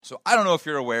So I don't know if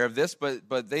you're aware of this,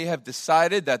 but they have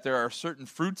decided that there are certain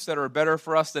fruits that are better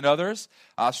for us than others.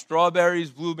 Strawberries,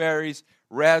 blueberries,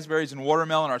 raspberries, and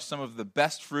watermelon are some of the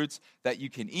best fruits that you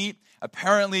can eat.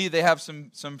 Apparently, they have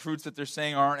some fruits that they're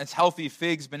saying aren't as healthy: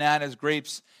 figs, bananas,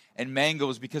 grapes, and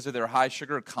mangoes, because of their high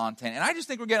sugar content. And I just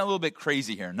think we're getting a little bit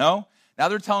crazy here, no? Now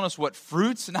they're telling us what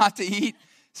fruits not to eat.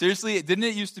 Seriously, didn't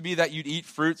it used to be that you'd eat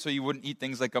fruit so you wouldn't eat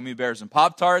things like gummy bears and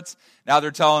Pop-Tarts? Now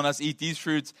they're telling us eat these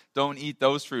fruits, don't eat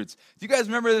those fruits. Do you guys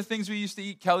remember the things we used to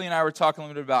eat? Kelly and I were talking a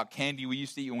little bit about candy we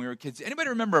used to eat when we were kids.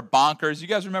 Anybody remember Bonkers? You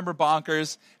guys remember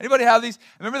Bonkers? Anybody have these?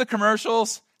 Remember the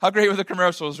commercials? How great were the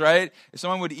commercials, right? If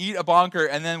someone would eat a Bonker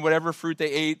and then whatever fruit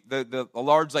they ate, the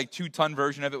large 2-ton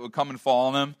version of it would come and fall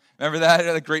on them. Remember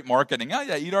that? The great marketing. Oh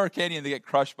yeah, eat our candy and they get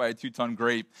crushed by a 2-ton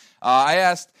grape. I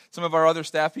asked some of our other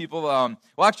staff people,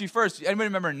 actually first, anybody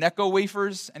remember Necco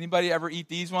wafers? Anybody ever eat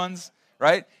these ones?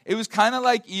 Right? It was kind of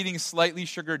like eating slightly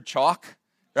sugared chalk,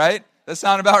 right? That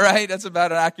sound about right? That's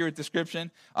about an accurate description.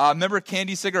 Remember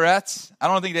candy cigarettes? I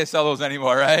don't think they sell those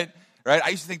anymore, right? Right? I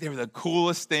used to think they were the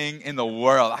coolest thing in the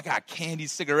world. I got candy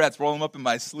cigarettes, roll them up in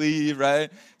my sleeve,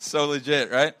 right? So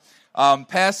legit, right?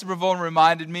 Pastor Bravone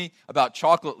reminded me about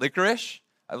chocolate licorice.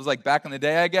 I was back in the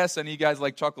day, I guess. Any of you guys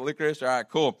like chocolate licorice? All right,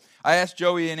 cool. I asked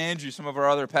Joey and Andrew, some of our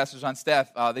other pastors on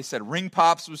staff. They said Ring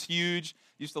Pops was huge.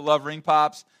 Used to love Ring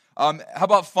Pops. How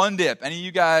about Fun Dip? Any of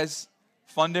you guys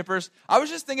Fun Dippers? I was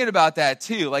just thinking about that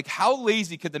too. How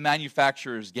lazy could the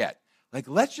manufacturers get?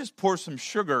 Let's just pour some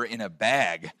sugar in a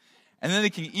bag, and then they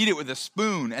can eat it with a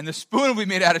spoon, and the spoon will be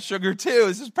made out of sugar too.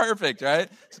 This is perfect, right?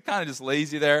 It's kind of just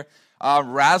lazy there.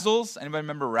 Razzles, anybody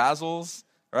remember Razzles,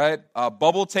 right?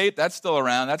 Bubble tape, that's still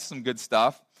around. That's some good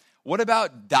stuff. What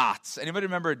about dots? Anybody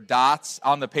remember dots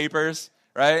on the papers,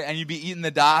 right? And you'd be eating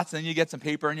the dots, and then you get some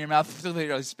paper in your mouth,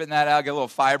 spitting that out, get a little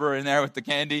fiber in there with the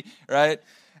candy, right?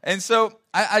 And so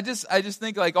I just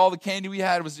think all the candy we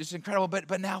had was just incredible,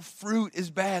 but now fruit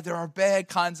is bad. There are bad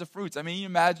kinds of fruits. I mean, you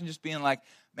imagine just being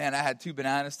man, I had 2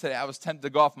 bananas today. I was tempted to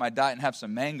go off my diet and have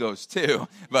some mangoes too,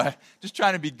 but just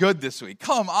trying to be good this week.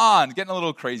 Come on, getting a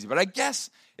little crazy. But I guess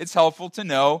it's helpful to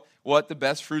know what the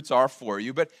best fruits are for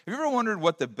you. But have you ever wondered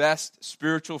what the best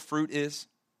spiritual fruit is?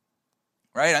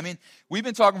 Right? I mean, we've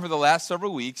been talking for the last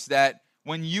several weeks that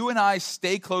when you and I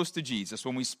stay close to Jesus,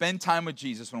 when we spend time with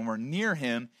Jesus, when we're near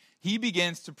him, he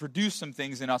begins to produce some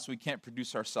things in us we can't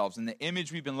produce ourselves. And the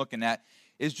image we've been looking at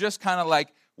is just kind of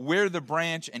like we're the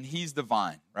branch and he's the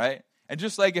vine, right? And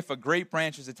just like if a grape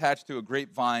branch is attached to a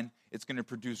grapevine, it's going to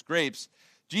produce grapes.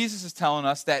 Jesus is telling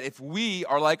us that if we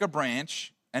are like a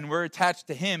branch and we're attached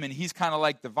to him and he's kind of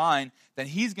like the vine, then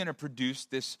he's going to produce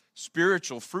this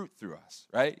spiritual fruit through us,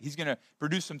 right? He's going to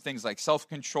produce some things like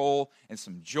self-control and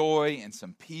some joy and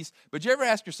some peace. But you ever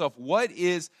ask yourself, what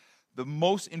is the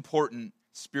most important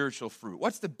spiritual fruit?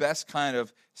 What's the best kind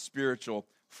of spiritual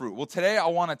fruit? Well, today I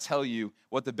want to tell you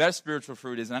what the best spiritual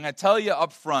fruit is, and I'm going to tell you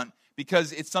up front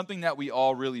because it's something that we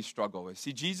all really struggle with.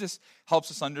 See, Jesus helps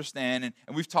us understand, and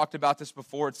we've talked about this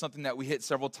before. It's something that we hit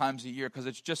several times a year because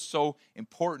it's just so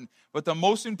important. But the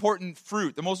most important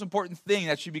fruit, the most important thing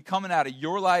that should be coming out of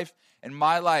your life and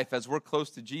my life as we're close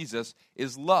to Jesus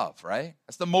is love, right?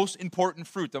 That's the most important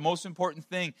fruit. The most important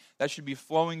thing that should be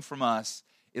flowing from us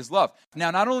is love.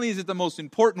 Now, not only is it the most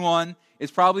important one,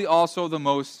 it's probably also the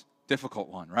most difficult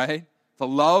one, right? To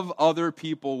love other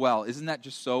people well. Isn't that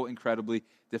just so incredibly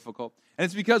difficult? And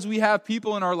it's because we have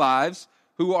people in our lives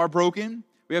who are broken.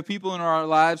 We have people in our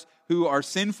lives who are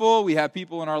sinful. We have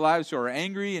people in our lives who are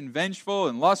angry and vengeful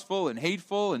and lustful and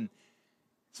hateful. And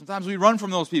sometimes we run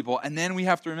from those people. And then we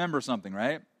have to remember something,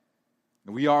 right?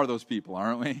 We are those people,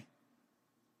 aren't we?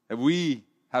 That we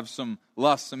have some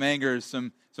lust, some anger,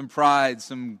 some pride,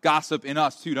 some gossip in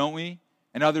us too, don't we?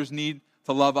 And others need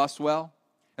to love us well.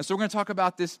 And so we're going to talk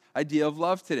about this idea of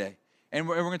love today. And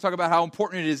we're going to talk about how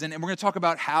important it is. And we're going to talk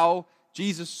about how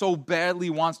Jesus so badly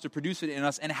wants to produce it in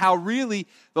us. And how really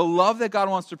the love that God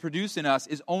wants to produce in us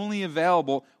is only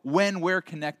available when we're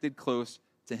connected close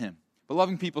to him. But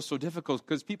loving people is so difficult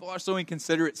because people are so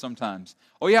inconsiderate sometimes.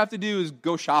 All you have to do is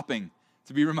go shopping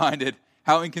to be reminded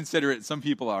how inconsiderate some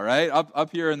people are, right?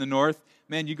 Up here in the north,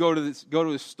 man, you go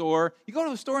to a store. You go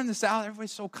to a store in the south,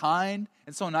 everybody's so kind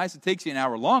and so nice. It takes you an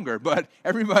hour longer, but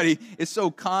everybody is so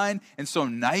kind and so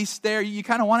nice there. You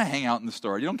kind of want to hang out in the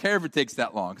store. You don't care if it takes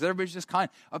that long because everybody's just kind.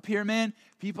 Up here, man,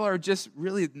 people are just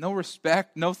really no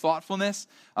respect, no thoughtfulness.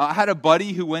 I had a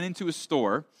buddy who went into a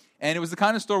store, and it was the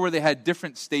kind of store where they had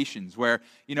different stations where,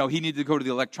 he needed to go to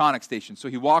the electronic station. So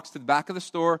he walks to the back of the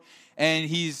store, and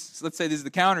let's say this is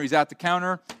the counter. He's at the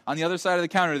counter. On the other side of the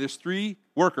counter, there's 3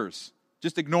 workers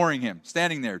just ignoring him,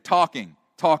 standing there, talking.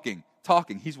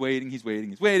 talking. He's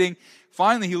waiting.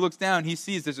 Finally, he looks down. He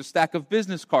sees there's a stack of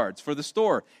business cards for the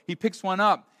store. He picks one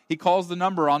up. He calls the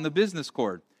number on the business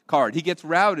card. He gets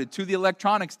routed to the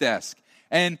electronics desk.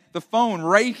 And the phone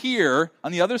right here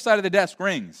on the other side of the desk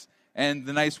rings. And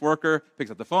the nice worker picks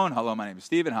up the phone. Hello, my name is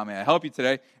Stephen. How may I help you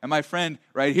today? And my friend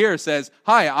right here says,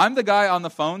 hi, I'm the guy on the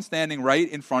phone standing right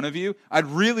in front of you. I'd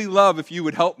really love if you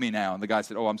would help me now. And the guy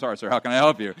said, oh, I'm sorry, sir. How can I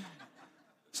help you?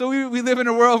 So we live in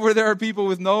a world where there are people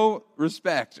with no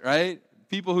respect, right?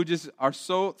 People who just are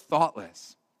so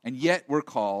thoughtless. And yet we're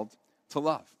called to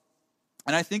love.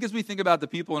 And I think as we think about the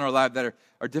people in our life that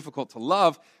are difficult to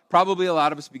love, probably a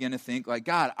lot of us begin to think like,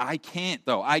 God, I can't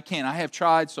though. I can't. I have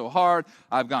tried so hard.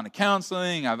 I've gone to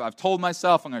counseling. I've told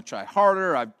myself I'm going to try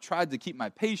harder. I've tried to keep my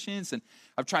patience and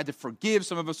I've tried to forgive.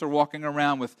 Some of us are walking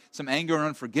around with some anger and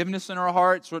unforgiveness in our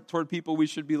hearts toward people we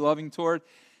should be loving toward.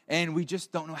 And we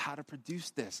just don't know how to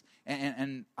produce this.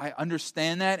 And I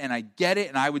understand that and I get it.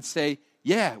 And I would say,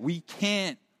 yeah, we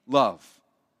can't love.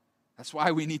 That's why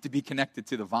we need to be connected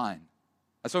to the vine.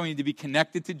 That's why we need to be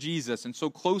connected to Jesus and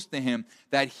so close to him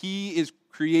that he is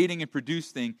creating and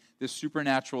producing this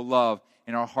supernatural love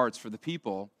in our hearts for the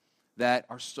people that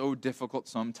are so difficult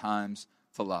sometimes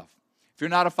to love. If you're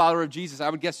not a follower of Jesus, I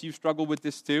would guess you've struggled with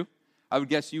this too. I would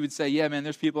guess you would say, yeah, man,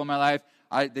 there's people in my life,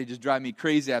 they just drive me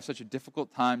crazy. I have such a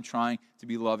difficult time trying to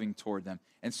be loving toward them.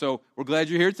 And so we're glad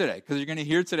you're here today because you're going to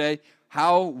hear today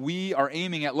how we are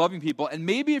aiming at loving people. And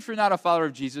maybe if you're not a follower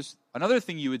of Jesus, another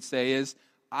thing you would say is,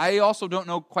 I also don't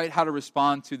know quite how to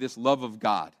respond to this love of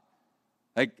God.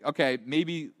 Like, okay,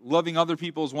 maybe loving other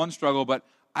people is one struggle, but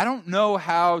I don't know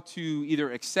how to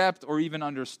either accept or even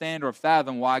understand or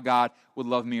fathom why God would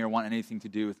love me or want anything to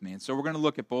do with me. And so we're going to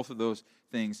look at both of those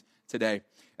things today.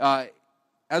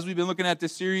 As we've been looking at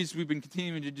this series, we've been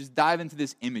continuing to just dive into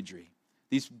this imagery.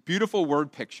 These beautiful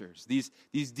word pictures, these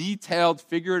detailed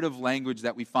figurative language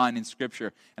that we find in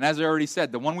Scripture. And as I already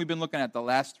said, the one we've been looking at the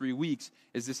last 3 weeks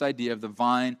is this idea of the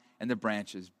vine and the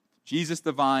branches. Jesus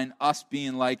the vine, us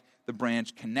being like the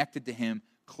branch, connected to him,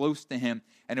 close to him.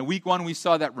 And in week 1, we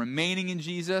saw that remaining in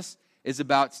Jesus is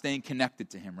about staying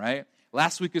connected to him, right?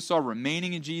 Last week we saw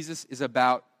remaining in Jesus is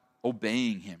about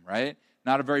obeying him, right?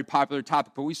 Not a very popular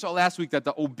topic, but we saw last week that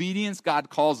the obedience God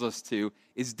calls us to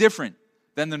is different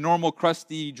than the normal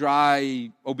crusty,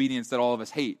 dry obedience that all of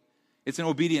us hate. It's an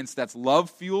obedience that's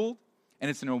love-fueled,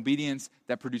 and it's an obedience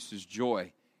that produces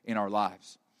joy in our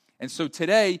lives. And so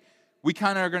today, we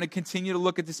kind of are going to continue to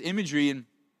look at this imagery. And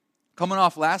coming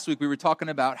off last week, we were talking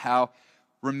about how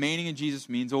remaining in Jesus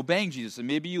means obeying Jesus. And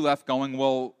maybe you left going,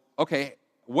 well, okay,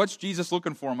 what's Jesus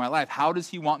looking for in my life? How does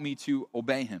he want me to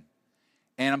obey him?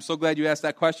 And I'm so glad you asked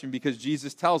that question because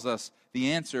Jesus tells us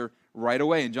the answer right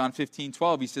away. In John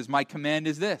 15:12, he says, my command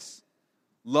is this,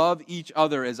 love each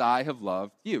other as I have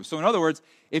loved you. So in other words,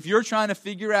 if you're trying to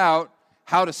figure out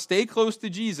how to stay close to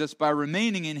Jesus by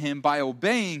remaining in him, by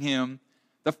obeying him,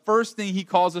 the first thing he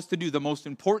calls us to do, the most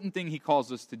important thing he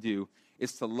calls us to do,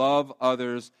 is to love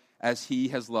others as he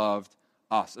has loved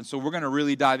us. And so we're going to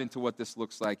really dive into what this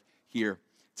looks like here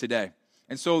today.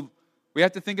 And so we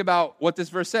have to think about what this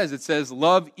verse says. It says,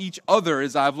 love each other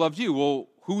as I've loved you. Well,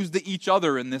 who's the each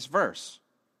other in this verse?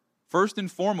 First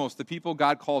and foremost, the people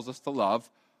God calls us to love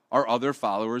are other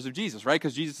followers of Jesus, right?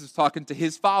 Because Jesus is talking to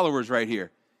his followers right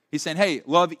here. He's saying, hey,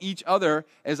 love each other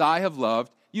as I have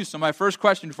loved you. So my first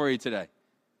question for you today,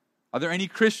 are there any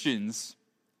Christians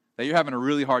that you're having a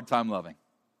really hard time loving?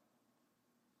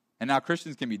 And now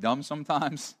Christians can be dumb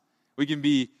sometimes. We can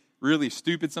be really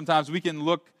stupid sometimes. We can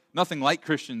look nothing like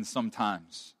Christians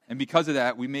sometimes. And because of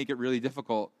that, we make it really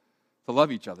difficult to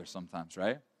love each other sometimes,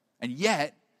 right? And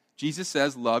yet, Jesus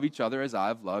says, love each other as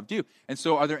I've loved you. And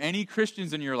so are there any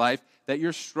Christians in your life that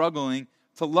you're struggling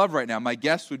to love right now? My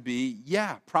guess would be,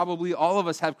 yeah, probably all of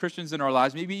us have Christians in our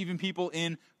lives, maybe even people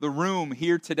in the room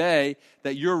here today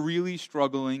that you're really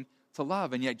struggling to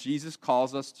love. And yet Jesus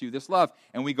calls us to this love.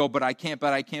 And we go, but I can't.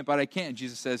 And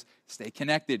Jesus says, stay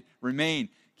connected, remain.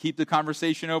 Keep the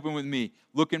conversation open with me.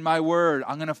 Look in my word.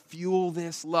 I'm going to fuel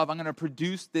this love. I'm going to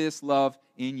produce this love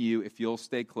in you if you'll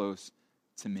stay close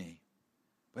to me.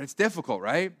 But it's difficult,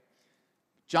 right?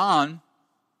 John,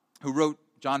 who wrote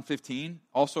John 15,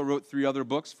 also wrote 3 other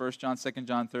books, 1 John, 2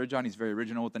 John, 3 John. He's very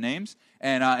original with the names.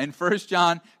 And in 1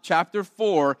 John chapter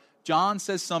 4, John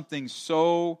says something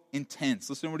so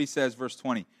intense. Listen to what he says, verse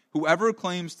 20. Whoever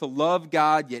claims to love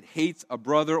God yet hates a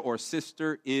brother or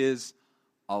sister is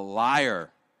a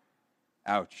liar.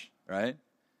 Ouch, right?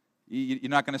 You're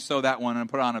not going to sew that one and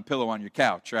put it on a pillow on your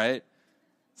couch, right?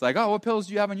 It's like, oh, what pillows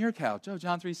do you have on your couch? Oh,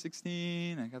 John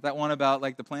 3:16. I got that one about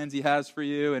like the plans he has for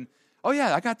you. And oh,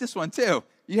 yeah, I got this one too.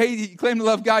 You claim to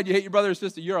love God, you hate your brother or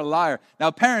sister, you're a liar.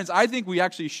 Now, parents, I think we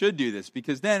actually should do this,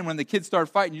 because then when the kids start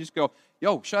fighting, you just go,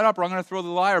 yo, shut up or I'm going to throw the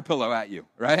liar pillow at you,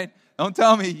 right? Don't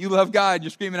tell me you love God, you're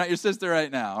screaming at your sister right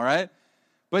now, all right?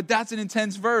 But that's an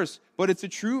intense verse, but it's a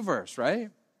true verse,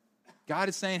 right? God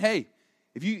is saying, hey,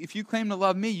 if you claim to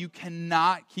love me, you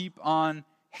cannot keep on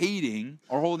hating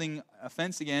or holding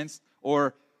offense against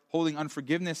or holding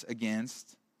unforgiveness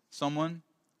against someone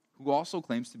who also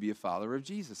claims to be a follower of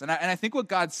Jesus. And I think what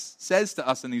God says to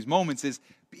us in these moments is,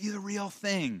 be the real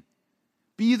thing.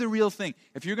 Be the real thing.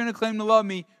 If you're going to claim to love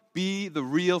me, be the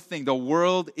real thing. The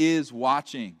world is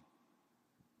watching.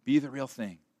 Be the real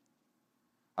thing.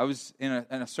 I was in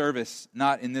a service,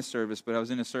 not in this service, but I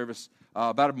was in a service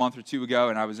about a month or two ago,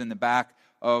 and I was in the back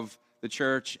of the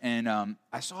church, and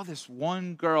I saw this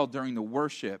one girl during the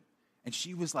worship, and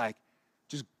she was like,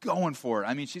 just going for it.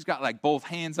 I mean, she's got like both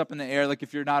hands up in the air, like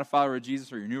if you're not a follower of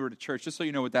Jesus or you're newer to church, just so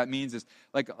you know what that means is,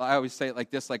 like I always say it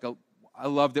like this, I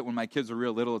loved it when my kids were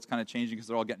real little. It's kind of changing because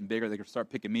they're all getting bigger. They can start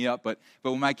picking me up. But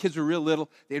when my kids were real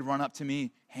little, they'd run up to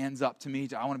me, hands up to me.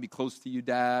 I want to be close to you,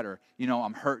 Dad. Or,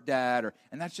 I'm hurt, Dad.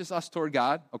 And that's just us toward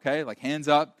God, okay? Like hands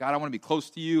up. God, I want to be close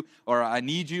to you. Or I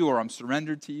need you. Or I'm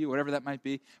surrendered to you. Whatever that might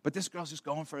be. But this girl's just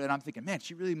going for it. And I'm thinking, man,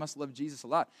 she really must love Jesus a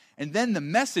lot. And then the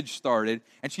message started.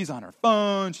 And she's on her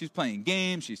phone. She's playing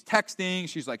games. She's texting.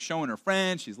 She's like showing her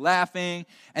friends. She's laughing.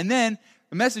 And then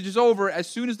the message is over. As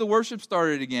soon as the worship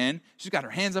started again, she's got her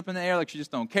hands up in the air like she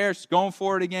just don't care. She's going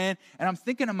for it again. And I'm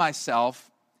thinking to myself,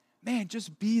 man,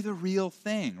 just be the real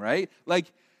thing, right?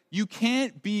 Like, you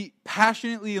can't be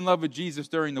passionately in love with Jesus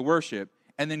during the worship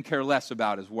and then care less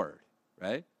about his word,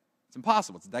 right? It's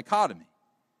impossible. It's a dichotomy.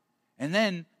 And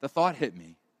then the thought hit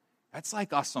me. That's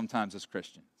like us sometimes as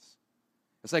Christians.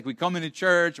 It's like we come into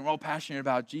church and we're all passionate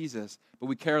about Jesus, but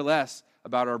we care less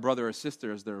about our brother or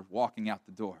sister as they're walking out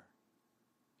the door.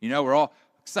 We're all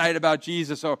excited about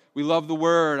Jesus, or we love the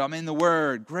Word. I'm in the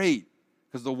Word. Great,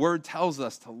 because the Word tells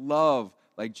us to love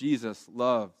like Jesus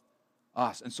loved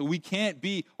us. And so we can't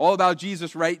be all about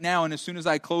Jesus right now, and as soon as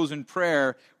I close in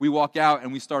prayer, we walk out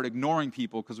and we start ignoring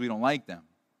people because we don't like them.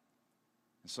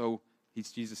 And so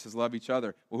Jesus says, love each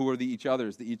other. Well, who are the each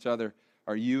others? The each other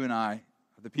are you and I,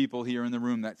 the people here in the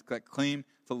room that claim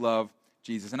to love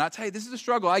Jesus. And I'll tell you, this is a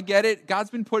struggle. I get it. God's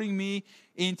been putting me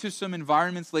into some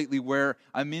environments lately where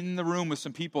I'm in the room with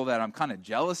some people that I'm kind of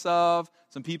jealous of,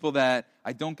 some people that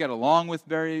I don't get along with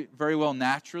very, very well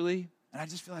naturally. And I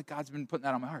just feel like God's been putting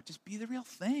that on my heart. Just be the real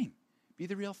thing. Be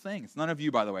the real thing. It's none of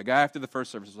you, by the way. A guy after the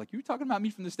first service was like, you talking about me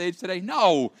from the stage today?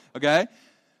 No. Okay?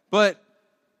 But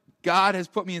God has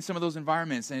put me in some of those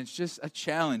environments, and it's just a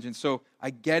challenge. And so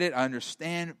I get it. I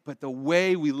understand. But the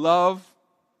way we love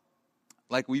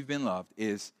like we've been loved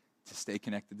is to stay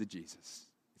connected to Jesus.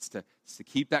 It's to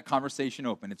keep that conversation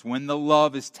open. It's when the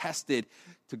love is tested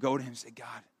to go to him and say,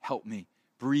 God, help me.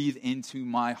 Breathe into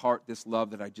my heart this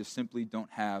love that I just simply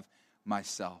don't have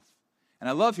myself. And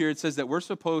I love here, it says that we're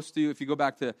supposed to, if you go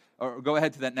back to, or go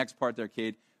ahead to that next part there,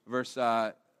 Cade, verse,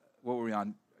 what were we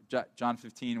on? John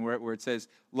 15, where it says,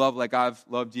 love like I've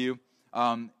loved you.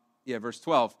 Verse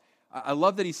 12. I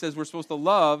love that he says we're supposed to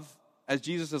love as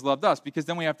Jesus has loved us, because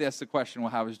then we have to ask the question,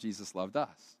 well, how has Jesus loved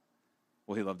us?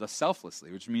 Well, he loved us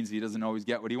selflessly, which means he doesn't always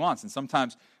get what he wants. And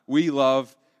sometimes we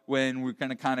love when we're going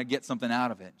to kind of get something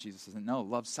out of it. Jesus doesn't know,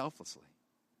 love selflessly.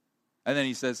 And then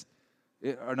he says,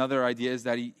 another idea is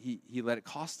that he let it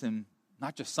cost him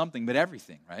not just something, but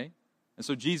everything, right? And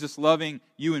so Jesus loving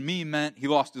you and me meant he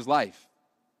lost his life.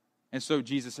 And so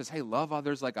Jesus says, hey, love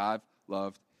others like I've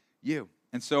loved you.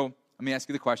 And so let me ask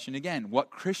you the question again. What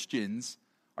Christians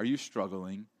are you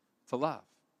struggling to love?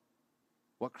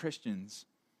 What Christians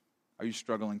are you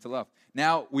struggling to love?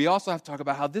 Now, we also have to talk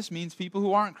about how this means people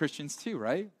who aren't Christians too,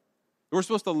 right? We're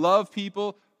supposed to love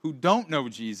people who don't know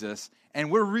Jesus,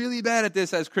 and we're really bad at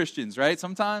this as Christians, right,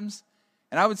 sometimes?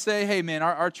 And I would say, hey, man,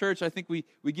 our church, I think we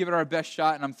give it our best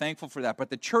shot, and I'm thankful for that. But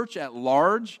the church at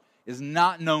large is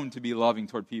not known to be loving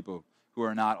toward people who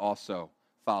are not also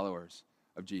followers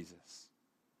of Jesus.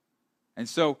 And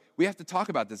so we have to talk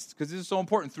about this because this is so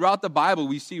important. Throughout the Bible,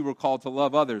 we see we're called to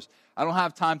love others. I don't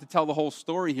have time to tell the whole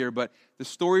story here, but the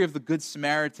story of the Good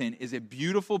Samaritan is a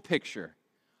beautiful picture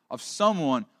of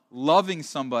someone loving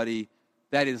somebody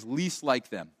that is least like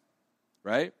them,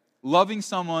 right? Loving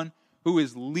someone who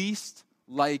is least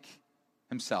like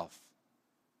himself.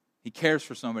 He cares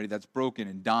for somebody that's broken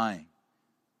and dying,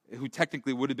 who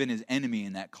technically would have been his enemy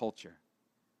in that culture.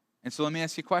 And so let me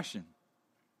ask you a question.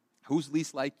 Who's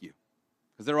least like you?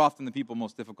 Because they're often the people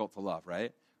most difficult to love,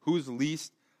 right? Who's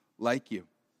least like you?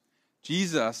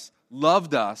 Jesus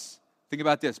loved us, think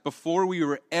about this, before we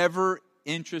were ever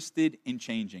interested in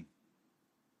changing.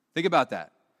 Think about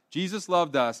that. Jesus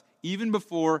loved us even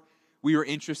before we were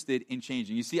interested in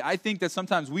changing. You see, I think that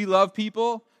sometimes we love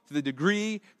people to the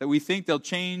degree that we think they'll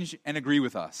change and agree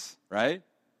with us, right?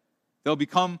 They'll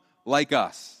become like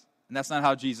us. And that's not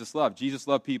how Jesus loved. Jesus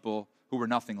loved people who were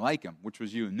nothing like him, which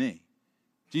was you and me.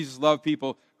 Jesus loved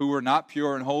people who were not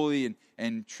pure and holy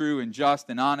and true and just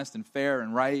and honest and fair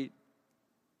and right.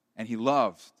 And he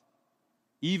loved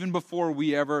even before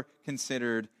we ever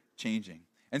considered changing.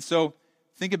 And so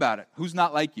think about it. Who's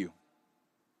not like you?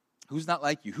 Who's not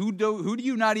like you? Who do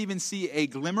you not even see a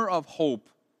glimmer of hope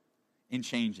in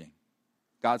changing?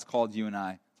 God's called you and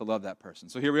I to love that person.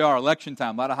 So here we are, election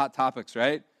time, a lot of hot topics,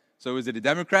 right? So is it a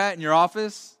Democrat in your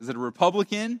office? Is it a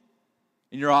Republican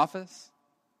in your office?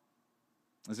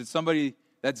 Is it somebody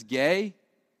that's gay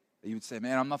that you would say,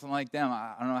 man, I'm nothing like them.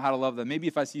 I don't know how to love them. Maybe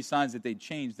if I see signs that they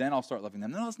change, then I'll start loving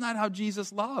them. No, that's not how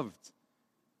Jesus loved,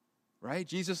 right?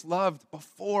 Jesus loved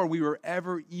before we were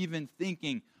ever even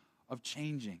thinking of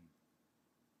changing.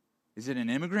 Is it an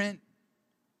immigrant?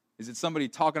 Is it somebody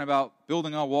talking about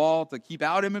building a wall to keep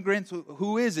out immigrants?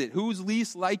 Who is it? Who's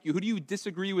least like you? Who do you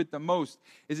disagree with the most?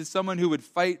 Is it someone who would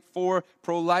fight for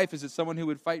pro-life? Is it someone who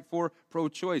would fight for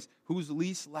pro-choice? Who's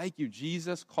least like you?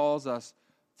 Jesus calls us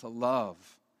to love.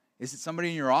 Is it somebody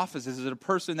in your office? Is it a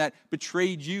person that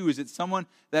betrayed you? Is it someone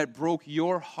that broke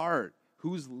your heart?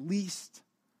 Who's least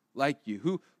like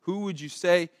you? Who would you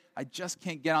say, I just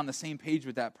can't get on the same page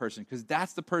with that person? Because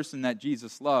that's the person that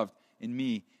Jesus loved in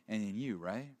me and in you,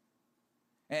 right?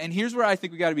 And here's where I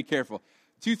think we got to be careful.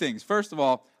 Two things. First of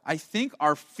all, I think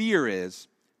our fear is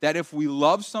that if we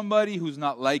love somebody who's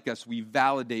not like us, we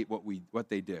validate what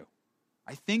they do.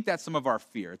 I think that's some of our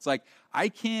fear. It's like, I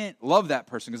can't love that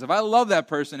person, because if I love that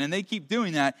person and they keep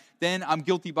doing that, then I'm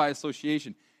guilty by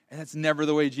association. And that's never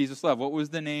the way Jesus loved. What was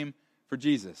the name for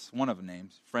Jesus? One of the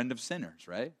names, friend of sinners,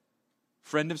 right?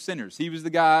 Friend of sinners. He was the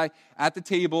guy at the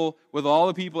table with all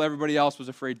the people everybody else was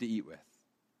afraid to eat with.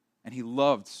 And he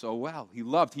loved so well.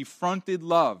 He fronted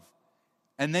love.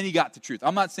 And then he got to truth.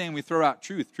 I'm not saying we throw out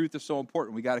truth. Truth is so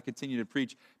important. We got to continue to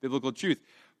preach biblical truth.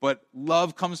 But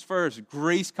love comes first.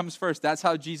 Grace comes first. That's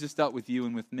how Jesus dealt with you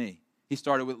and with me. He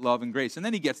started with love and grace. And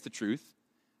then he gets to truth.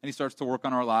 And he starts to work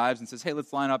on our lives and says, hey,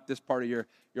 let's line up this part of your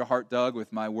heart, Doug,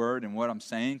 with my word and what I'm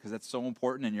saying, because that's so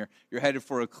important. And you're headed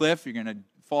for a cliff. You're going to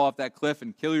fall off that cliff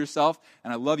and kill yourself.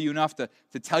 And I love you enough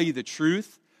to tell you the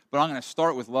truth. But I'm going to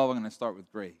start with love. I'm going to start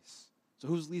with grace. So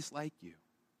who's least like you?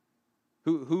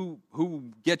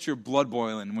 Who gets your blood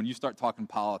boiling when you start talking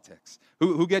politics?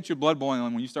 Who gets your blood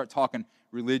boiling when you start talking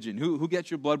religion? Who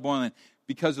gets your blood boiling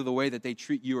because of the way that they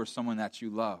treat you or someone that you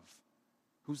love?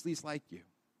 Who's least like you?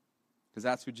 Because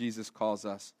that's who Jesus calls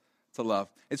us to love.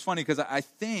 It's funny because I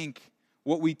think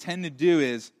what we tend to do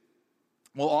is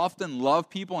we'll often love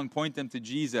people and point them to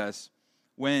Jesus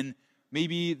when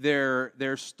maybe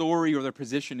their story or their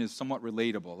position is somewhat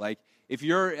relatable. Like if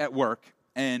you're at work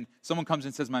and someone comes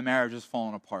and says, my marriage is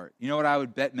falling apart, you know what I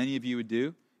would bet many of you would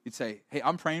do? You'd say, hey,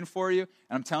 I'm praying for you,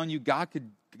 and I'm telling you God could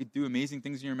do amazing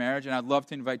things in your marriage, and I'd love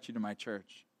to invite you to my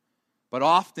church. But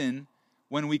often,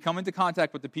 when we come into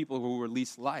contact with the people who we're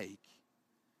least like,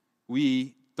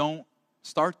 we don't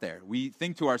start there. We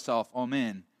think to ourselves, oh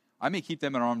man, I may keep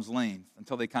them at arm's length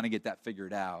until they kind of get that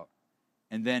figured out,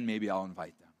 and then maybe I'll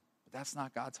invite them. But that's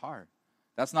not God's heart.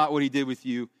 That's not what he did with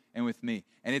you and with me.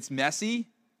 And it's messy,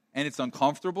 and it's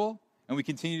uncomfortable, and we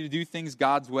continue to do things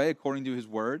God's way according to his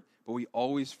word, but we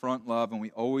always front love, and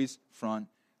we always front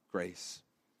grace.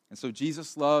 And so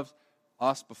Jesus loved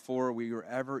us before we were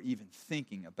ever even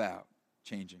thinking about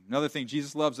changing. Another thing,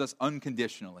 Jesus loves us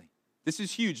unconditionally. This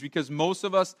is huge because most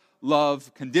of us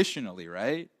love conditionally,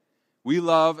 right? We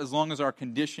love as long as our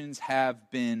conditions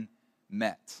have been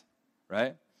met,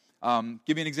 right?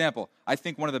 Give you an example. I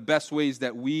think one of the best ways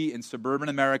that we in suburban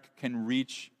America can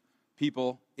reach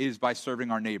people is by serving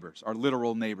our neighbors, our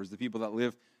literal neighbors, the people that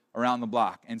live around the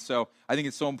block. And so I think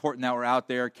it's so important that we're out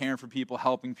there caring for people,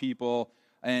 helping people.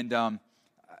 And,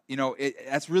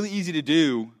 that's really easy to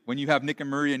do when you have Nick and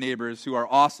Maria neighbors who are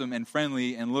awesome and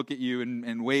friendly and look at you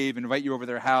and wave and invite you over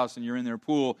their house and you're in their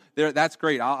pool. That's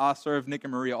great. I'll serve Nick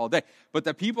and Maria all day. But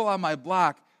the people on my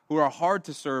block who are hard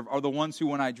to serve are the ones who,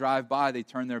 when I drive by, they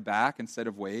turn their back instead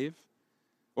of wave.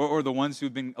 Or the ones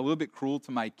who've been a little bit cruel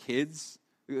to my kids.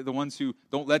 The ones who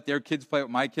don't let their kids play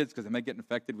with my kids because they might get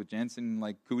infected with Janssen,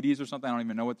 like cooties or something. I don't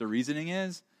even know what the reasoning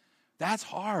is. That's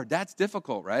hard. That's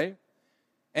difficult, right?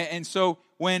 And so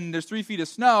when there's 3 feet of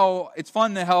snow, it's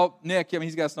fun to help Nick. I mean,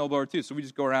 he's got a snowblower too. So we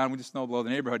just go around, we just snowblow the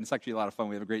neighborhood. And it's actually a lot of fun.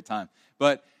 We have a great time.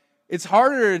 But it's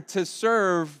harder to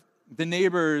serve the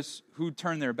neighbors who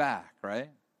turn their back, right?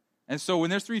 And so when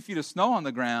there's 3 feet of snow on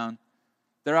the ground,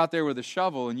 they're out there with a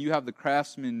shovel, and you have the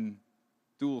craftsman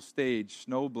dual-stage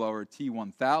snowblower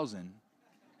T1000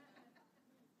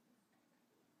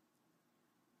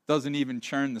 doesn't even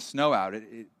churn the snow out.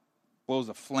 It blows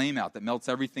a flame out that melts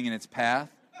everything in its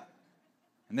path.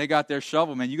 And they got their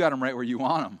shovel, man. You got them right where you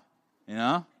want them, you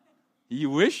know?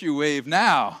 You wish you waved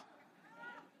now.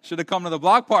 Should have come to the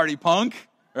block party, punk,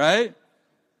 right? A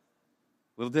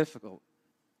little difficult.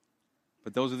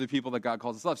 But those are the people that God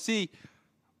calls us love. See,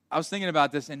 I was thinking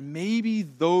about this, and maybe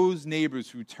those neighbors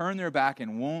who turn their back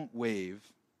and won't wave,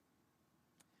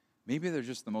 maybe they're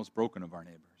just the most broken of our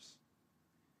neighbors.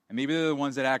 And maybe they're the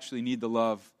ones that actually need the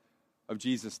love of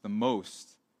Jesus the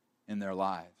most in their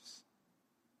lives.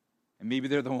 And maybe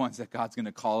they're the ones that God's going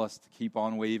to call us to keep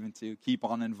on waving to, keep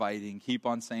on inviting, keep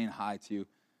on saying hi to,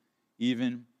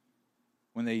 even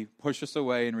when they push us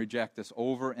away and reject us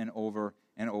over and over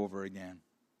and over again.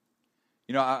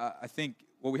 You know, I think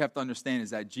what we have to understand is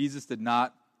that Jesus did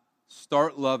not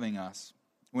start loving us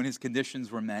when his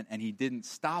conditions were met, and he didn't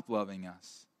stop loving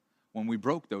us when we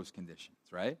broke those conditions,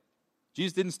 right?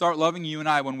 Jesus didn't start loving you and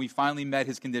I when we finally met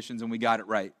his conditions and we got it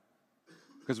right,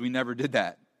 because we never did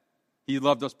that. He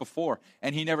loved us before,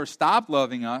 and he never stopped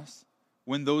loving us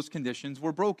when those conditions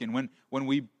were broken, when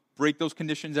we break those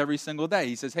conditions every single day.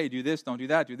 He says, hey, do this, don't do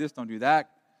that, do this, don't do that.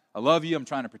 I love you, I'm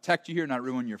trying to protect you here, not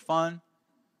ruin your fun.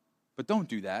 But don't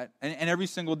do that. And every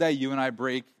single day, you and I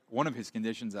break one of his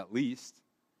conditions at least,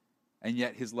 and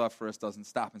yet his love for us doesn't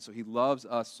stop. And so he loves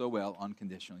us so well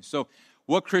unconditionally. So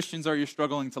what Christians are you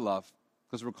struggling to love?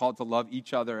 Because we're called to love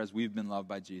each other as we've been loved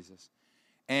by Jesus.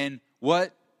 And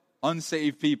what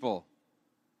unsaved people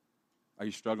are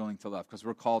you struggling to love? Because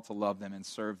we're called to love them and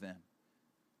serve them,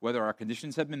 whether our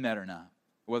conditions have been met or not,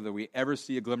 whether we ever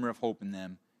see a glimmer of hope in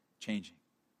them changing.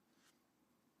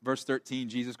 Verse 13,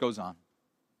 Jesus goes on.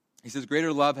 He says,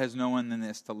 greater love has no one than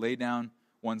this, to lay down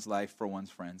one's life for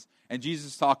one's friends. And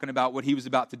Jesus is talking about what he was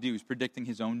about to do. He's predicting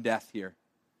his own death here,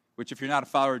 which if you're not a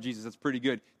follower of Jesus, that's pretty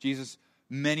good. Jesus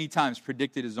many times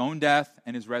predicted his own death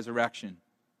and his resurrection.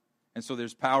 And so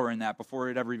there's power in that. Before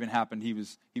it ever even happened, he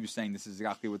was saying, this is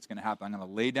exactly what's going to happen. I'm going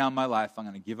to lay down my life. I'm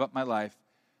going to give up my life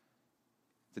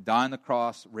to die on the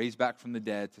cross, raise back from the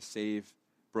dead, to save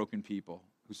broken people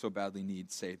who so badly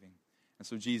need saving. And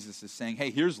so Jesus is saying,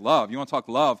 hey, here's love. You want to talk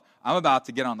love? I'm about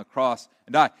to get on the cross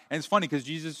and die. And it's funny because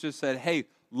Jesus just said, hey,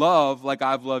 love like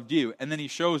I've loved you. And then he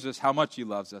shows us how much he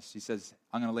loves us. He says,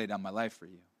 I'm going to lay down my life for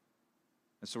you.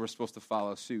 And so we're supposed to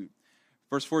follow suit.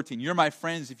 Verse 14, you're my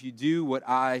friends if you do what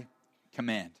I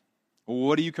command. Well,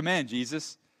 what do you command,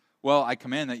 Jesus? Well, I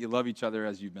command that you love each other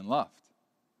as you've been loved.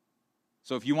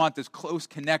 So if you want this close,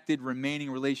 connected,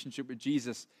 remaining relationship with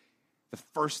Jesus, the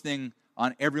first thing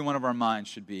on every one of our minds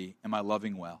should be, am I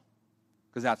loving well?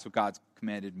 Because that's what God's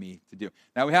commanded me to do.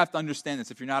 Now, we have to understand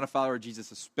this, if you're not a follower of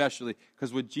Jesus especially,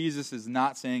 because what Jesus is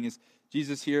not saying is,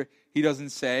 Jesus here, he doesn't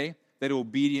say that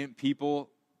obedient people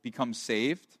become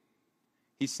saved.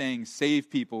 He's saying saved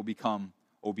people become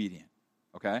obedient,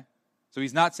 okay? So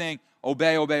he's not saying,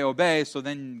 obey, obey, obey, so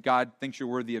then God thinks you're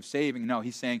worthy of saving. No,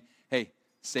 he's saying, hey,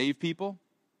 saved people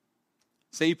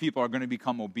are going to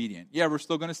become obedient. Yeah, we're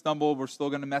still going to stumble. We're still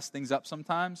going to mess things up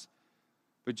sometimes.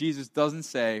 But Jesus doesn't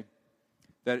say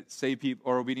that saved people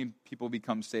or obedient people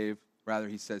become saved. Rather,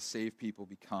 he says saved people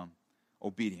become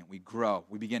obedient. We grow.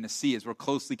 We begin to see as we're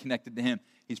closely connected to him,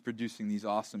 he's producing these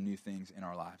awesome new things in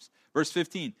our lives. Verse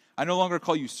 15, I no longer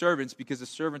call you servants because a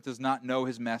servant does not know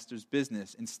his master's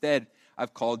business. Instead,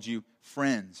 I've called you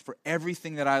friends. For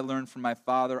everything that I learned from my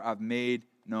Father, I've made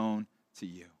known to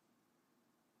you.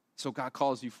 So God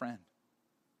calls you friend.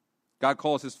 God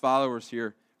calls his followers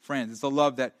here friends. It's a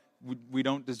love that we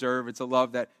don't deserve. It's a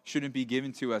love that shouldn't be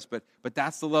given to us. But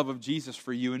that's the love of Jesus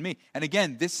for you and me. And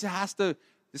again, this has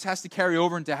to carry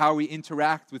over into how we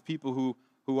interact with people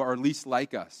who are least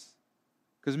like us.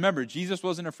 Because remember, Jesus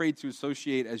wasn't afraid to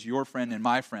associate as your friend and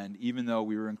my friend, even though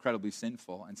we were incredibly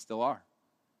sinful and still are.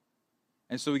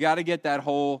 And so we got to get that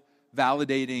whole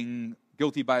validating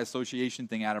guilty by association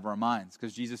thing out of our minds,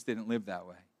 because Jesus didn't live that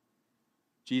way.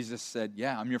 Jesus said,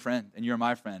 yeah, I'm your friend, and you're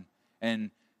my friend. And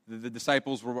the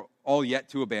disciples were all yet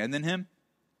to abandon him.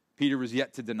 Peter was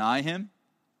yet to deny him.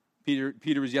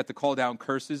 Peter was yet to call down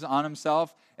curses on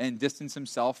himself and distance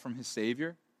himself from his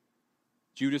Savior.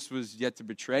 Judas was yet to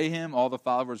betray him. All the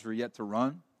followers were yet to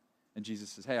run. And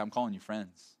Jesus says, hey, I'm calling you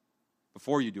friends.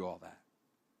 Before you do all that,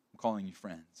 I'm calling you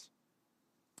friends.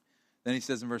 Then he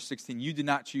says in verse 16, you did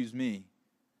not choose me,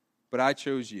 but I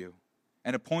chose you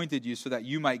and appointed you so that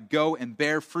you might go and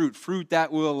bear fruit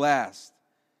that will last,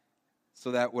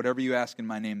 so that whatever you ask in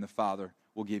my name, the Father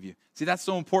will give you. See, that's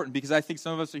so important, because I think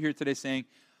some of us are here today saying,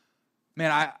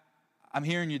 man, I'm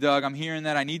hearing you, Doug. I'm hearing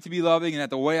that I need to be loving, and that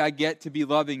the way I get to be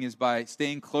loving is by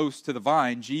staying close to the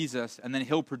vine, Jesus, and then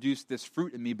he'll produce this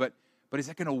fruit in me. But is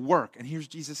that going to work? And here's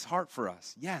Jesus' heart for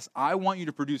us. Yes, I want you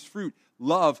to produce fruit,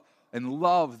 love, and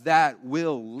love that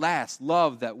will last,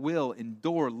 love that will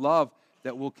endure, love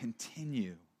that will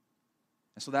continue.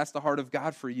 And so that's the heart of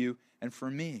God for you and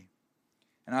for me.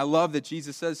 And I love that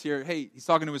Jesus says here, hey, he's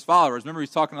talking to his followers. Remember, he's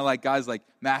talking to like guys like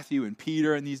Matthew and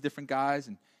Peter and these different guys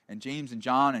and James and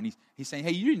John. And he's saying,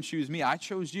 hey, you didn't choose me, I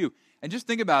chose you. And just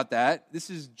think about that. This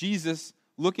is Jesus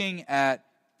looking at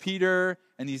Peter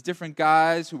and these different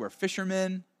guys who are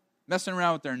fishermen, messing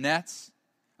around with their nets.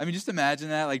 I mean, just imagine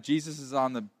that. Like Jesus is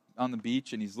on the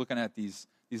beach and he's looking at these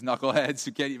knuckleheads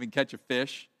who can't even catch a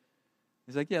fish.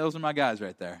 He's like, yeah, those are my guys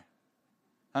right there.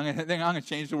 I'm gonna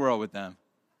change the world with them.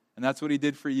 And that's what he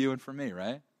did for you and for me,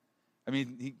 right? I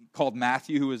mean, he called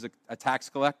Matthew, who was a tax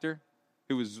collector,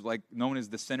 who was like known as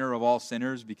the sinner of all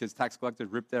sinners because tax collectors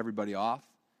ripped everybody off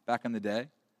back in the day.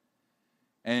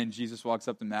 And Jesus walks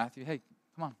up to Matthew, hey,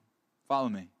 come on, follow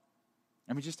me.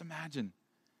 I mean, just imagine.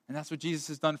 And that's what Jesus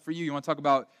has done for you. You want to talk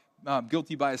about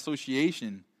guilty by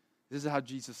association? This is how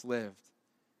Jesus lived.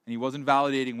 And he wasn't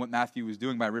validating what Matthew was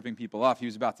doing by ripping people off. He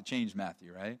was about to change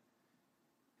Matthew, right?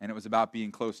 And it was about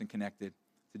being close and connected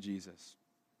to Jesus.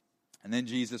 And then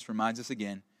Jesus reminds us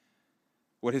again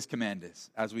what his command is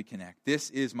as we connect. This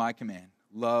is my command.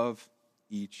 Love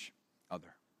each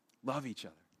other. Love each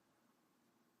other.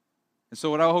 And so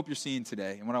what I hope you're seeing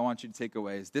today and what I want you to take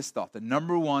away is this thought. The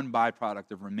number one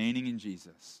byproduct of remaining in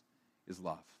Jesus is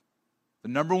love. The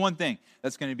number one thing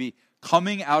that's going to be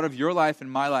coming out of your life and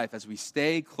my life as we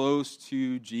stay close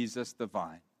to Jesus the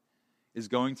vine is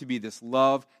going to be this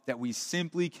love that we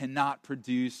simply cannot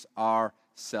produce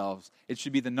ourselves. It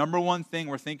should be the number one thing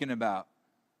we're thinking about,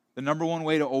 the number one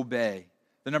way to obey,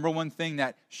 the number one thing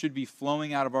that should be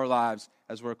flowing out of our lives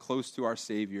as we're close to our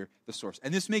Savior, the source.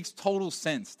 And this makes total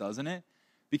sense, doesn't it?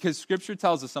 Because Scripture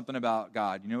tells us something about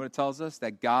God. You know what it tells us?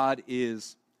 That God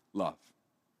is love.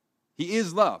 He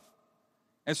is love.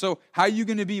 And so how are you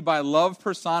going to be by love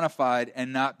personified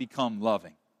and not become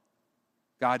loving?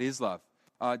 God is love.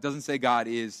 It doesn't say God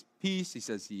is peace. He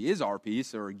says he is our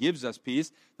peace or gives us peace.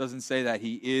 It doesn't say that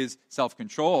he is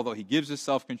self-control, although he gives us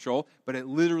self-control. But it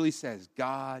literally says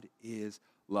God is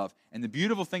love. And the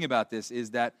beautiful thing about this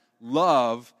is that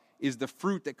love is the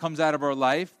fruit that comes out of our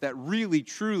life that really,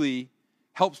 truly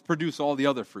helps produce all the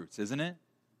other fruits, isn't it?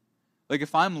 Like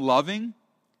if I'm loving,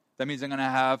 that means I'm going to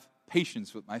have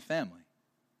patience with my family.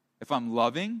 If I'm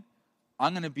loving,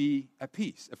 I'm going to be at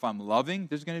peace. If I'm loving,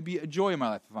 there's going to be a joy in my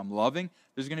life. If I'm loving,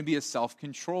 there's going to be a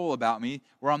self-control about me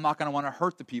where I'm not going to want to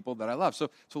hurt the people that I love. So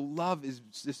love is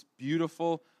this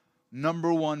beautiful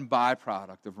number one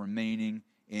byproduct of remaining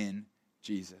in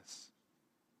Jesus.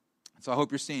 So I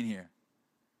hope you're seeing here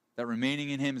that remaining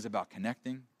in him is about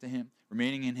connecting to him.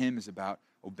 Remaining in him is about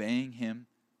obeying him.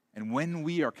 And when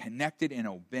we are connected and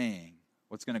obeying,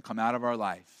 what's going to come out of our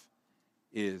life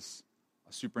is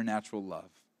a supernatural love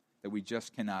that we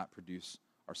just cannot produce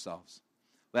ourselves.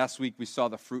 Last week we saw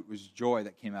the fruit was joy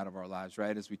that came out of our lives,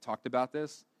 right, as we talked about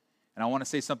this. And I want to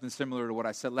say something similar to what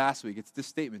I said last week. It's this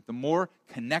statement: the more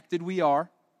connected we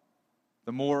are,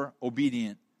 the more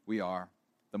obedient we are,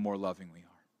 the more loving we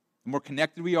are. The more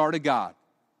connected we are to God,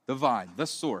 the vine, the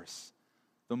source,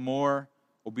 the more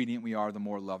obedient we are, the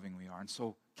more loving we are. And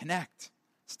so connect.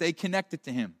 Stay connected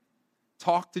to him.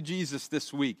 Talk to Jesus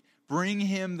this week. Bring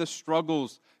him the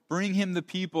struggles. Bring him the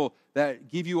people that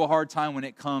give you a hard time when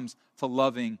it comes to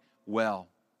loving well.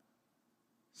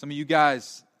 Some of you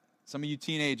guys, some of you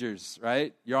teenagers,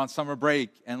 right? You're on summer break,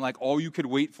 and like all you could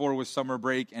wait for was summer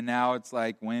break, and now it's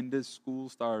like, when does school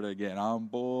start again? I'm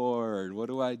bored. What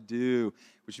do I do?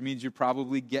 Which means you're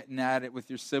probably getting at it with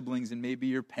your siblings and maybe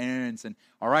your parents. And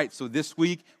all right, so this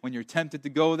week, when you're tempted to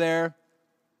go there,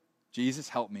 Jesus,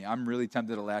 help me. I'm really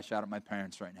tempted to lash out at my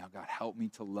parents right now. God, help me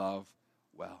to love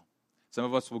well. Some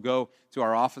of us will go to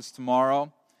our office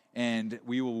tomorrow, and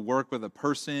we will work with a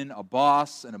person, a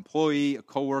boss, an employee, a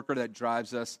coworker that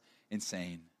drives us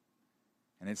insane.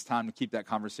 And it's time to keep that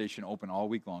conversation open all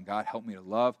week long. God, help me to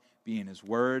love, be in his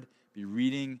word, be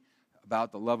reading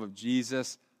about the love of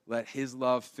Jesus. Let his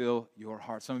love fill your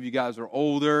heart. Some of you guys are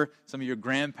older. Some of your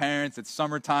grandparents. It's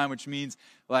summertime, which means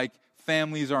like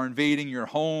families are invading your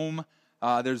home.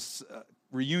 There's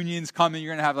reunions coming.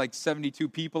 You're going to have like 72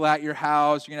 people at your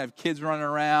house. You're going to have kids running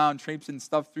around, traipsing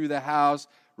stuff through the house.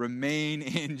 Remain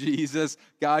in Jesus.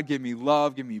 God, give me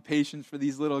love. Give me patience for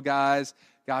these little guys.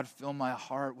 God, fill my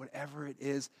heart, whatever it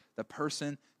is, the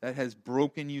person that has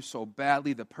broken you so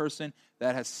badly, the person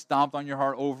that has stomped on your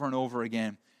heart over and over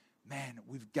again. man,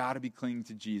 we've got to be clinging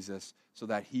to Jesus so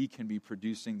that he can be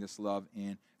producing this love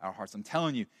in our hearts. I'm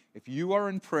telling you, if you are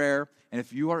in prayer and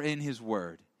if you are in his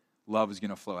word, love is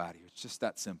going to flow out of you. It's just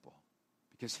that simple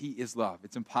because he is love.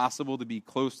 It's impossible to be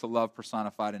close to love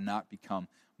personified and not become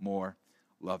more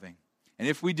loving. And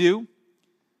if we do,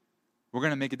 we're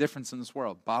going to make a difference in this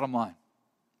world. Bottom line.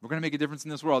 We're going to make a difference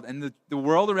in this world. And the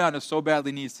world around us so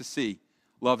badly needs to see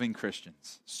loving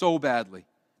Christians. So badly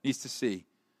needs to see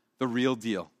the real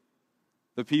deal.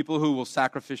 The people who will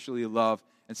sacrificially love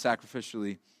and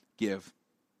sacrificially give.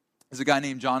 There's a guy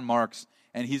named John Marks,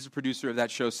 and he's the producer of that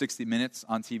show 60 Minutes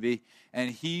on TV. And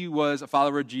he was a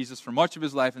follower of Jesus for much of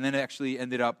his life and then actually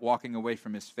ended up walking away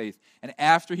from his faith. And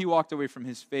after he walked away from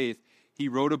his faith, he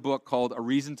wrote a book called A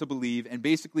Reason to Believe. And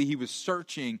basically he was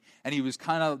searching and he was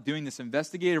kind of doing this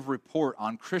investigative report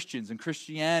on Christians and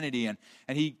Christianity. And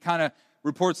he kind of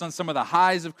reports on some of the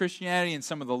highs of Christianity and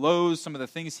some of the lows, some of the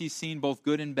things he's seen, both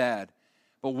good and bad.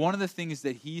 But one of the things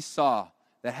that he saw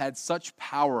that had such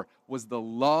power was the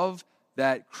love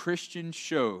that Christians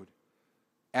showed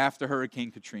after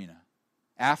Hurricane Katrina.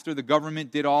 After the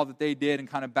government did all that they did and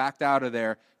kind of backed out of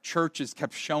there, churches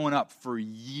kept showing up for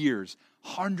years.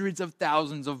 Hundreds of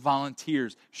thousands of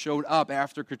volunteers showed up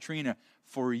after Katrina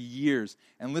for years.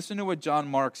 And listen to what John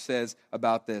Marks says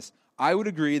about this. I would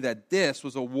agree that this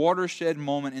was a watershed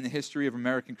moment in the history of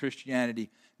American Christianity.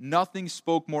 Nothing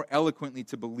spoke more eloquently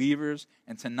to believers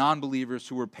and to non-believers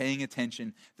who were paying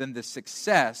attention than the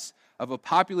success of a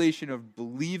population of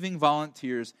believing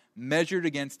volunteers measured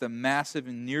against the massive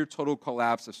and near-total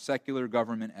collapse of secular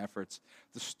government efforts.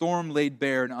 The storm laid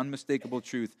bare an unmistakable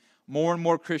truth. More and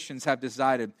more Christians have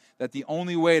decided that the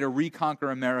only way to reconquer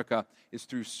America is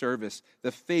through service.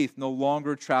 The faith no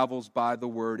longer travels by the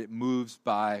word, it moves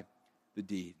by the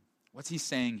deed. What's he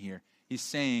saying here? He's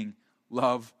saying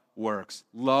love works.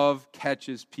 Love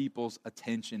catches people's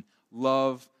attention.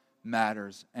 Love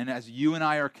matters. And as you and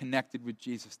I are connected with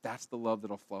Jesus, that's the love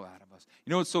that'll flow out of us.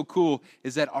 You know what's so cool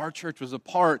is that our church was a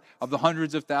part of the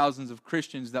hundreds of thousands of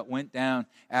Christians that went down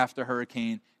after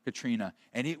Hurricane Katrina.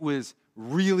 And it was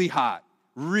really hot.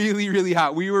 Really, really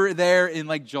hot. We were there in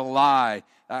like July.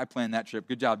 I planned that trip.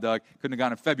 Good job, Doug. Couldn't have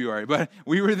gone in February. But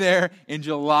we were there in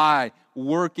July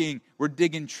working. We're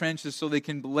digging trenches so they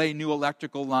can lay new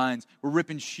electrical lines. We're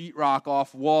ripping sheetrock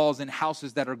off walls in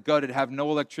houses that are gutted, have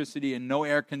no electricity and no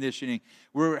air conditioning.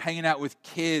 We're hanging out with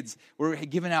kids. We're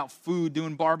giving out food,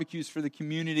 doing barbecues for the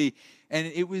community. And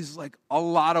it was like a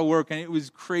lot of work, and it was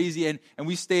crazy. And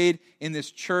we stayed in this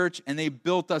church, and they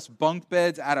built us bunk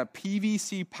beds out of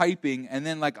PVC piping and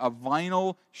then like a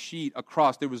vinyl sheet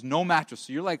across. There was no mattress,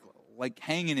 so you're like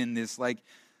hanging in this like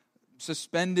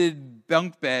suspended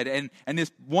bunk bed. And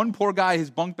this one poor guy,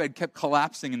 his bunk bed kept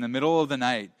collapsing in the middle of the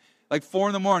night. Like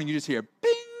 4 a.m, you just hear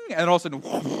bing, and all of a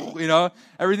sudden,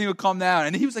 everything would come down.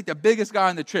 And he was like the biggest guy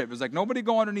on the trip. It was like, nobody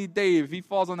go underneath Dave. If he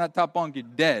falls on that top bunk, you're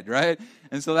dead, right?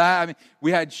 And so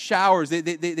we had showers.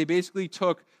 They basically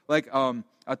took like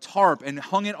a tarp and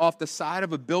hung it off the side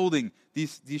of a building,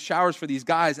 these showers for these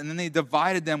guys, and then they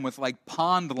divided them with like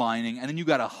pond lining, and then you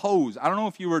got a hose. I don't know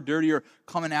if you were dirtier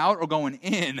coming out or going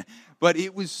in, but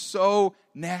it was so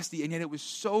nasty, and yet it was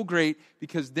so great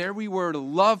because there we were to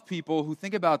love people who,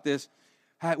 think about this,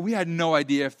 we had no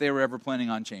idea if they were ever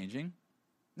planning on changing.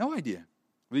 No idea.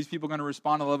 Were these people going to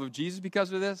respond to the love of Jesus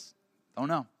because of this? Don't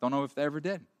know. Don't know if they ever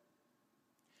did.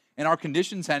 And our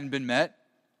conditions hadn't been met.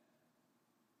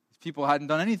 These people hadn't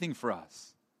done anything for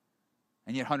us.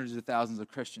 And yet hundreds of thousands of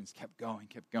Christians kept going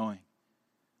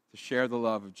to share the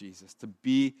love of Jesus, to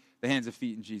be the hands and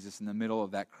feet in Jesus in the middle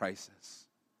of that crisis.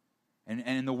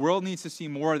 And the world needs to see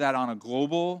more of that on a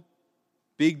global,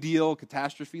 big deal,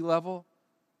 catastrophe level.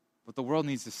 But the world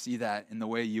needs to see that in the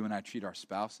way you and I treat our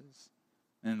spouses,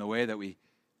 and in the way that we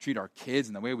treat our kids,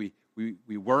 and the way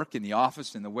we work in the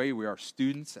office, and the way we are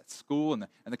students at school, and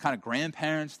the kind of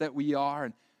grandparents that we are,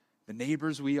 and the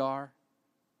neighbors we are.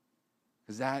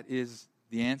 Because that is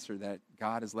the answer that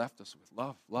God has left us with.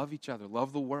 Love. Love each other.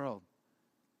 Love the world.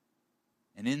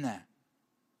 And in that,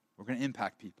 we're going to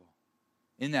impact people.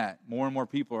 In that, more and more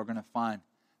people are going to find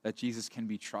that Jesus can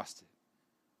be trusted.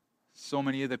 So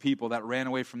many of the people that ran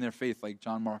away from their faith, like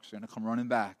John Marks, are going to come running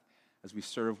back as we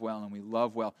serve well and we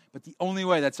love well. But the only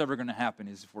way that's ever going to happen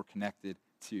is if we're connected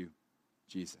to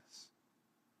Jesus.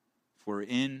 If we're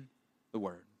in the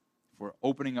Word, if we're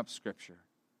opening up Scripture,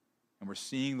 and we're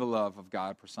seeing the love of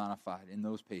God personified in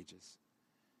those pages,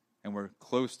 and we're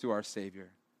close to our Savior,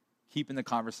 keeping the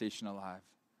conversation alive,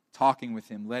 talking with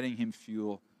Him, letting Him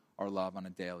fuel our love on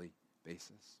a daily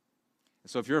basis.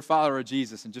 So if you're a follower of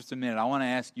Jesus, in just a minute, I want to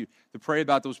ask you to pray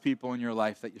about those people in your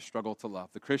life that you struggle to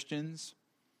love, the Christians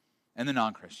and the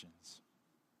non-Christians.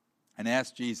 and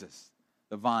ask Jesus,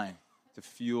 the vine, to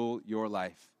fuel your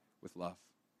life with love.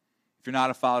 If you're not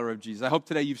a follower of Jesus, I hope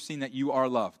today you've seen that you are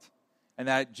loved and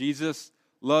that Jesus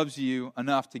loves you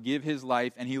enough to give his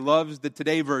life, and he loves the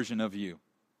today version of you.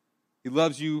 He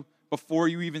loves you before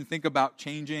you even think about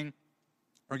changing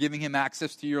or giving him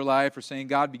access to your life or saying,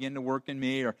 God, begin to work in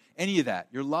me, or any of that.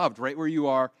 You're loved right where you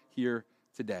are here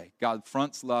today. God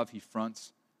fronts love. He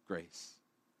fronts grace.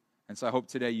 And so I hope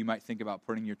today you might think about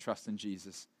putting your trust in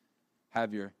Jesus.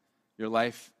 Have your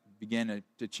life begin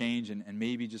to change, and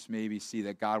maybe, just maybe, see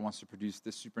that God wants to produce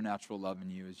this supernatural love in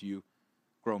you as you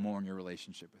grow more in your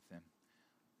relationship with him.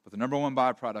 But the number one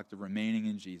byproduct of remaining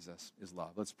in Jesus is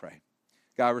love. Let's pray.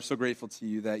 God, we're so grateful to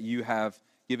you that you have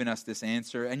given us this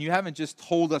answer. And you haven't just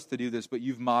told us to do this, but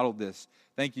you've modeled this.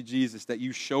 Thank you, Jesus, that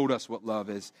you showed us what love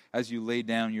is as you laid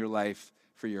down your life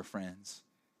for your friends.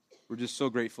 We're just so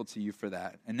grateful to you for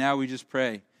that. And now we just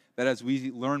pray that as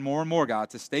we learn more and more, God,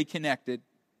 to stay connected,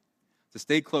 to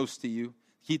stay close to you,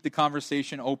 keep the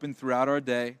conversation open throughout our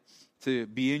day, to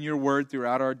be in your word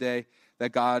throughout our day,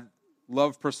 that God,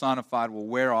 love personified will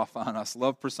wear off on us.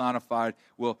 Love personified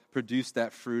will produce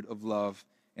that fruit of love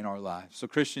in our lives. So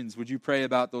Christians, would you pray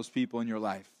about those people in your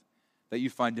life that you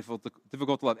find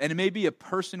difficult to love? And it may be a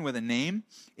person with a name.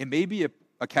 It may be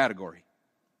a category.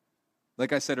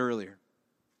 Like I said earlier.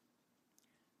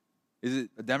 Is it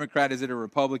a Democrat? Is it a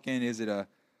Republican? Is it an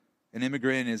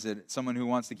immigrant? Is it someone who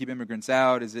wants to keep immigrants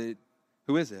out?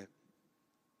 Who is it?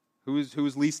 Who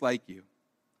is least like you?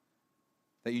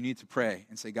 That you need to pray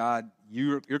and say, God,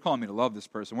 you're calling me to love this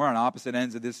person. We're on opposite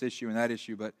ends of this issue and that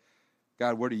issue, but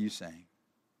God, what are you saying?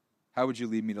 How would you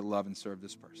lead me to love and serve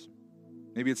this person?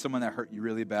 Maybe it's someone that hurt you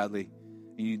really badly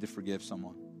and you need to forgive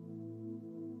someone.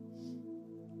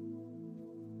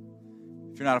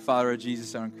 If you're not a follower of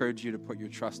Jesus, I would encourage you to put your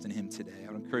trust in him today.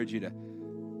 I would encourage you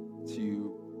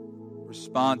to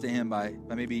respond to him by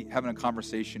maybe having a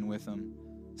conversation with him.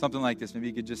 Something like this. Maybe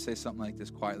you could just say something like this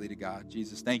quietly to God.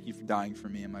 Jesus, thank you for dying for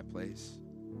me in my place.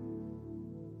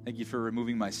 Thank you for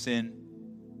removing my sin.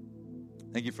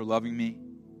 Thank you for loving me.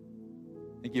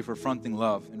 Thank you for fronting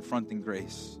love and fronting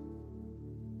grace.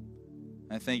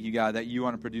 And I thank you, God, that you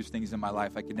want to produce things in my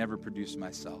life I could never produce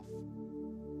myself.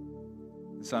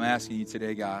 And so I'm asking you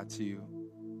today, God, to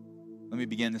let me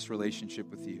begin this relationship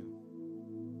with you,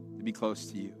 to be close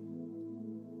to you.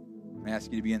 I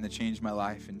ask you to begin to change my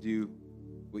life and do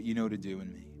what you know to do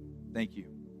in me. Thank you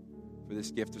for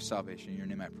this gift of salvation. In your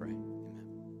name I pray.